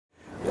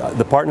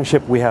The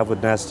partnership we have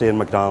with Nestle and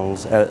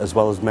McDonald's, as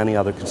well as many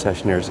other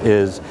concessionaires,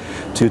 is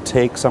to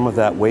take some of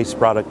that waste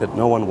product that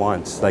no one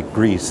wants, like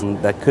grease,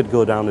 and that could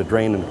go down the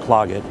drain and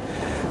clog it,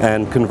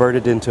 and convert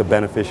it into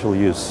beneficial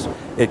use.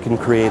 It can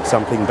create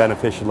something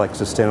beneficial like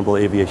sustainable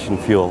aviation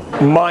fuel.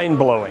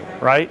 Mind-blowing,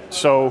 right?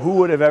 So who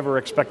would have ever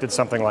expected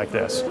something like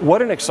this?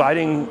 What an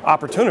exciting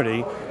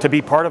opportunity to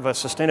be part of a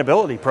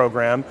sustainability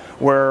program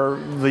where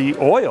the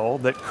oil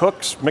that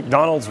cooks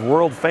McDonald's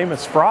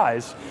world-famous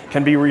fries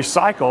can be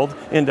recycled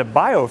into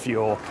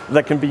biofuel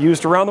that can be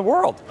used around the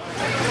world.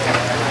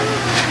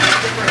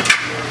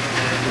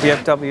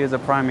 DFW is a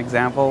prime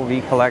example.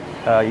 We collect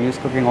used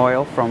cooking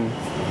oil from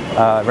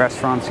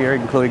restaurants here,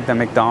 including the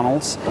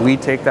McDonald's. We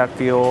take that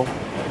fuel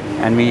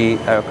and we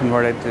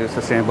convert it to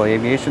sustainable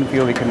aviation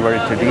fuel. We convert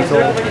it to diesel.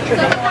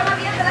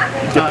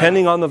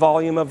 Depending on the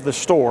volume of the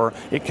store,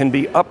 it can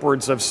be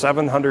upwards of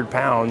 700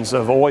 pounds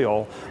of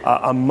oil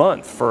a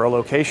month for a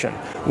location,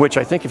 which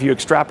I think if you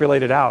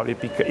extrapolate it out,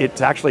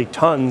 it's actually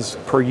tons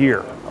per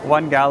year.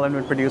 1 gallon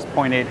would produce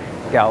 0.8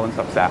 gallons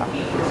of SAF.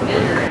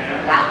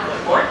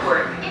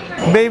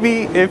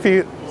 Maybe if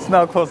you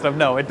smell close enough.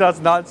 No, it does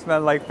not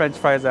smell like French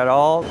fries at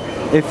all.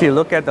 If you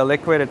look at the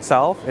liquid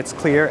itself, it's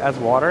clear as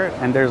water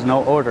and there's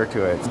no odor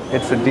to it.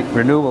 It's a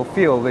renewable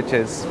fuel which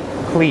is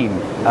clean,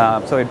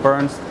 so it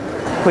burns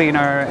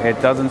cleaner,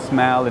 it doesn't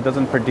smell, it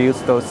doesn't produce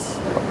those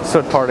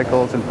soot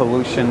particles and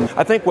pollution.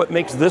 I think what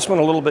makes this one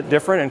a little bit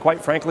different and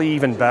quite frankly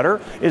even better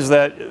is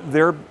that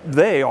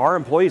our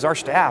employees, our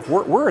staff,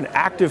 we're an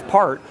active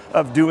part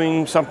of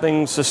doing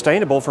something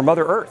sustainable for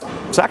Mother Earth.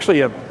 It's actually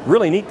a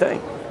really neat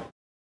thing.